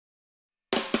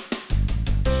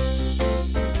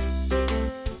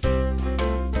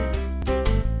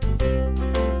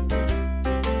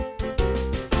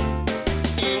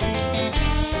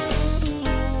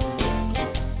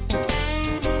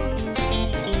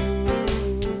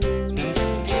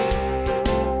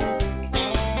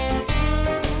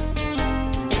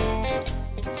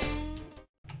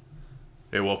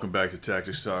Hey, welcome back to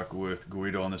Tactics Talk with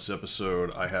Guido. On this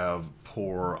episode, I have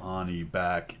Porani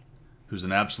back, who's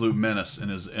an absolute menace in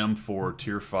his M4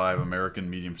 Tier 5 American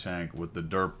medium tank with the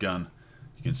derp gun.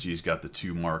 You can see he's got the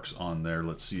 2 marks on there.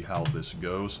 Let's see how this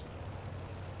goes.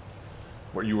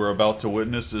 What you are about to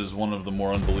witness is one of the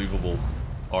more unbelievable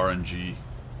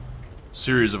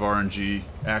series of RNG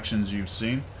actions you've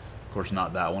seen. Of course,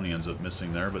 not that one. He ends up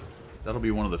missing there, but that'll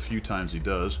be one of the few times he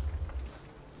does.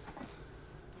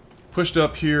 Pushed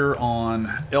up here on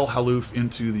El Halouf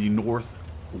into the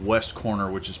northwest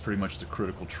corner, which is pretty much the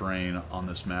critical terrain on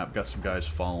this map. Got some guys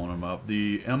following him up.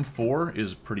 The M4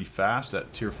 is pretty fast.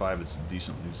 At Tier 5, it's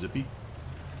decently zippy.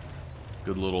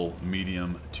 Good little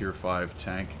medium Tier 5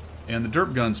 tank. And the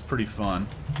derp gun's pretty fun.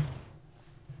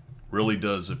 Really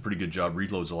does a pretty good job.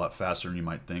 Reloads a lot faster than you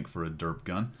might think for a derp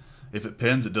gun. If it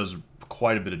pins, it does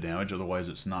quite a bit of damage. Otherwise,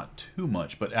 it's not too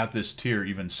much. But at this tier,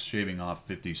 even shaving off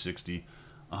 50, 60...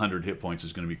 100 hit points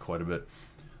is going to be quite a bit.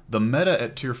 The meta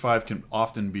at Tier 5 can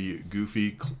often be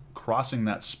goofy. Crossing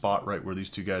that spot right where these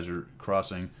two guys are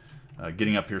crossing,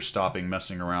 getting up here, stopping,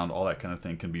 messing around, all that kind of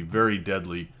thing can be very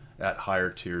deadly at higher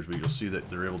tiers. But you'll see that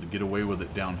they're able to get away with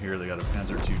it down here. They got a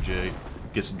Panzer II-J,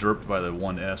 gets derped by the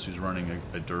 1S who's running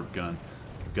a derp gun.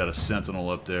 We've got a Sentinel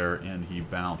up there, and he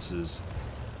bounces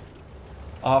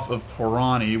off of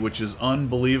Porani, which is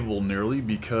unbelievable nearly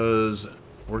because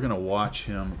we're going to watch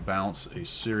him bounce a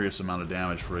serious amount of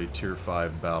damage for a Tier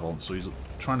 5 battle. So he's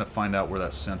trying to find out where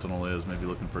that Sentinel is, maybe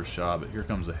looking for a shot, but here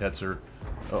comes the Hetzer.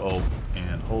 Uh-oh,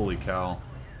 and holy cow,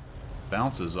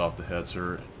 bounces off the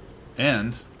Hetzer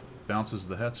and bounces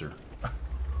the Hetzer.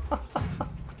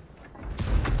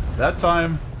 That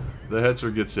time, the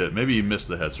Hetzer gets hit. Maybe he missed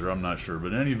the Hetzer, I'm not sure,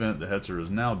 but in any event, the Hetzer is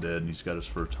now dead, and he's got his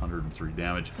first 103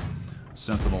 damage.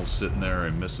 Sentinel's sitting there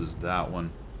and misses that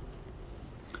one.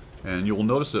 And you will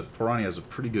notice that Porani has a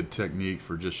pretty good technique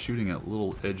for just shooting at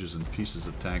little edges and pieces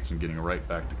of tanks and getting right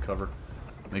back to cover,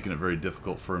 making it very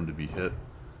difficult for him to be hit.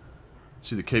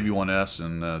 See the KB-1S,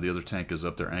 and the other tank is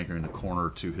up there anchoring the corner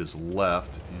to his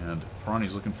left, and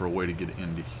Porani's looking for a way to get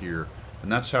into here.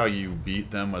 And that's how you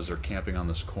beat them as they're camping on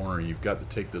this corner. You've got to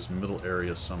take this middle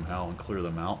area somehow and clear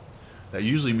them out. That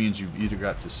usually means you've either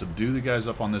got to subdue the guys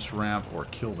up on this ramp or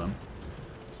kill them.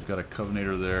 We've got a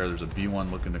Covenator there. There's a B1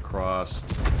 looking to cross.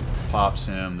 Pops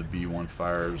him. The B1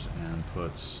 fires and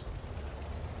puts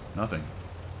nothing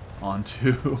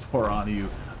onto Porani, who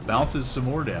bounces some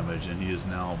more damage, and he is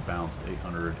now bounced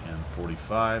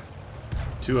 845.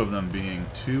 2 of them being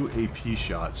 2 AP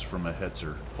shots from a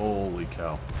Hetzer. Holy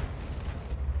cow.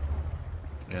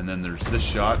 And then there's this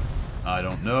shot. I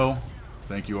don't know.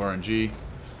 Thank you, RNG.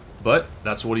 But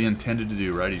that's what he intended to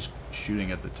do, right? He's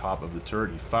shooting at the top of the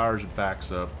turret. He fires,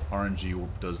 backs up. RNG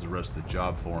does the rest of the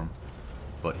job for him.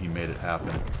 But he made it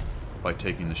happen by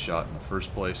taking the shot in the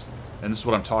first place. And this is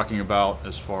what I'm talking about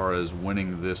as far as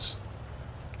winning this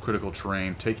critical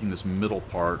terrain, taking this middle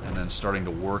part and then starting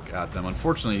to work at them.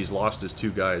 Unfortunately, he's lost his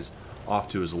 2 guys off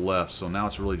to his left, so now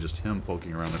it's really just him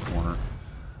poking around the corner.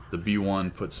 The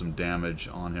B1 put some damage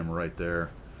on him right there.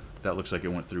 That looks like it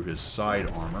went through his side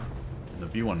armor. The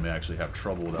B1 may actually have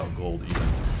trouble without gold even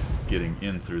getting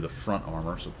in through the front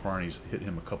armor, so Porani's hit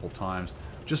him a couple times.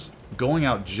 Just going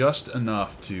out just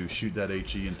enough to shoot that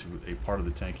HE into a part of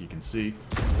the tank you can see,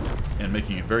 and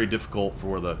making it very difficult for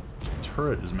where the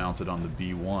turret is mounted on the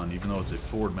B1. Even though it's a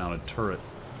forward-mounted turret,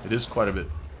 it is quite a bit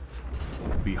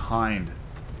behind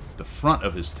the front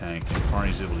of his tank, and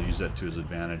Porani's able to use that to his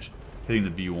advantage, hitting the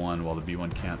B1 while the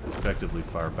B1 can't effectively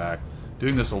fire back.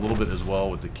 Doing this a little bit as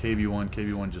well with the KB-1.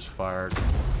 KB-1 just fired,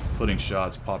 putting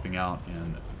shots, popping out,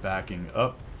 and backing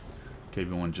up.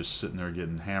 KB-1 just sitting there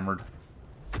getting hammered.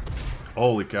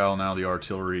 Holy cow, now the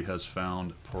artillery has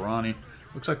found Porani.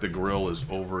 Looks like the grill is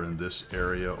over in this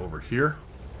area over here,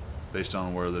 based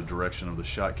on where the direction of the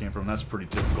shot came from. That's pretty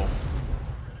typical.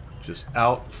 Just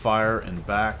out, fire, and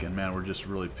back, and man, we're just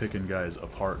really picking guys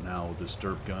apart now with this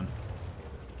derp gun.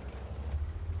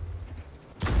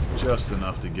 Just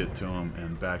enough to get to him,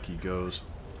 and back he goes.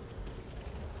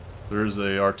 There's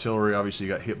the artillery. Obviously,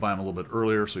 got hit by him a little bit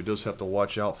earlier, so he does have to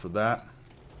watch out for that.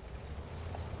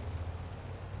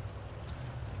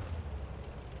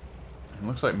 It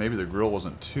looks like maybe the grill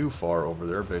wasn't too far over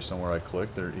there based on where I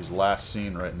clicked. There, he's last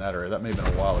seen right in that area. That may have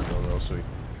been a while ago, though, so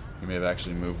he may have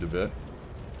actually moved a bit.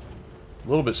 A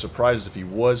little bit surprised if he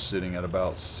was sitting at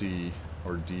about C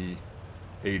or D8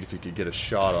 if he could get a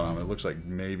shot on him. It looks like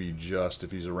maybe just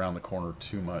if he's around the corner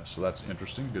too much, so that's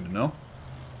interesting. Good to know.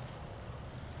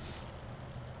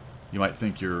 You might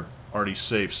think you're already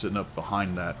safe sitting up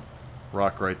behind that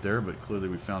rock right there, but clearly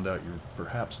we found out you're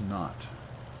perhaps not.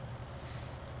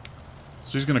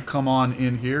 So he's going to come on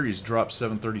in here. He's dropped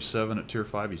 737 at tier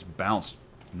 5. He's bounced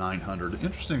 900. The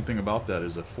interesting thing about that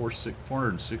is a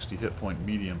 460 hit point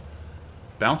medium.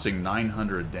 Bouncing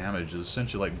 900 damage is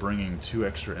essentially like bringing 2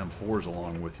 extra M4s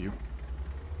along with you.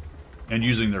 And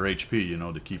using their HP, you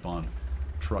know, to keep on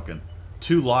trucking.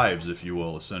 2 lives, if you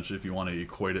will, essentially, if you want to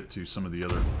equate it to some of the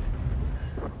other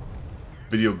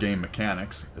video game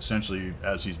mechanics. Essentially,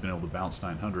 as he's been able to bounce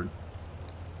 900,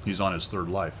 he's on his 3rd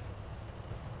life.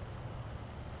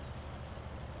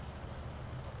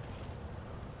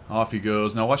 Off he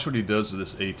goes. Now watch what he does to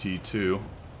this AT-2.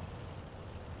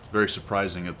 Very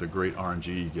surprising at the great RNG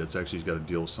he gets. Actually, he's got to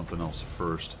deal with something else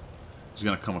first. He's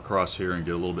going to come across here and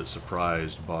get a little bit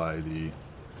surprised by the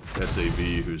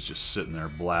SAV, who's just sitting there,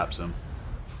 blaps him.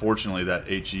 Fortunately, that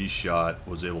HE shot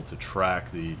was able to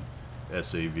track the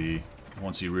SAV.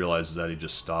 Once he realizes that, he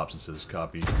just stops and says,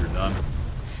 "Copy, you're done."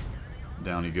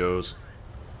 Down he goes.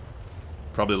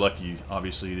 Probably lucky,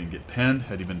 obviously, he didn't get pinned.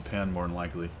 Had he been pinned, more than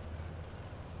likely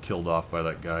killed off by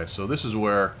that guy. So this is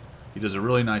where he does a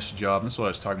really nice job. And this is what I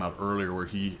was talking about earlier, where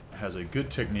he has a good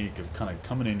technique of kind of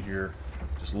coming in here,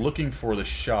 just looking for the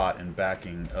shot and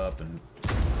backing up, and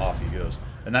off he goes.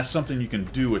 And that's something you can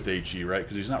do with HE, right?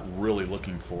 Because he's not really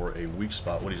looking for a weak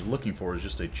spot. What he's looking for is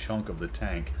just a chunk of the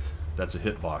tank that's a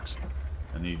hitbox.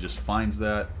 And he just finds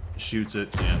that, shoots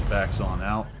it, and backs on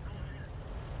out.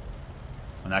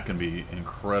 And that can be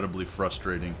incredibly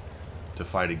frustrating to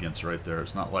fight against right there.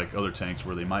 It's not like other tanks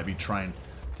where they might be trying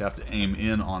to have to aim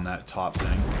in on that top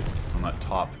thing, on that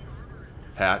top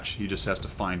hatch. He just has to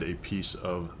find a piece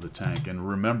of the tank. And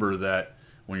remember that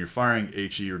when you're firing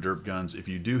HE or derp guns, if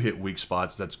you do hit weak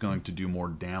spots, that's going to do more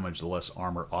damage, the less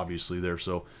armor obviously there.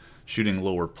 So shooting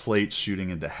lower plates, shooting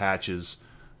into hatches,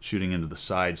 shooting into the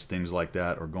sides, things like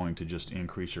that are going to just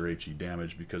increase your HE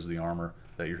damage because the armor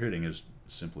that you're hitting is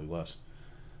simply less.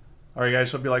 Alright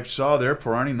guys, hope you liked what you saw there.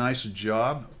 Porani, nice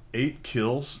job. 8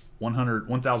 kills,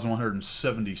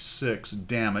 1,176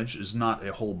 damage. Is not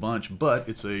a whole bunch, but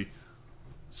it's a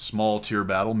small tier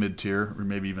battle, mid tier, or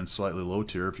maybe even slightly low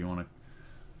tier if you want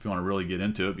to really get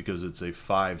into it, because it's a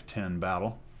 5-10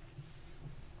 battle.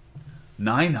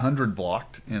 900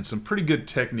 blocked, and some pretty good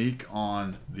technique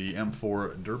on the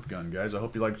M4 derp gun, guys. I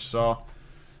hope you liked what you saw.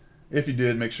 If you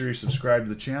did, make sure you subscribe to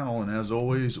the channel, and as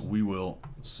always, we will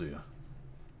see you.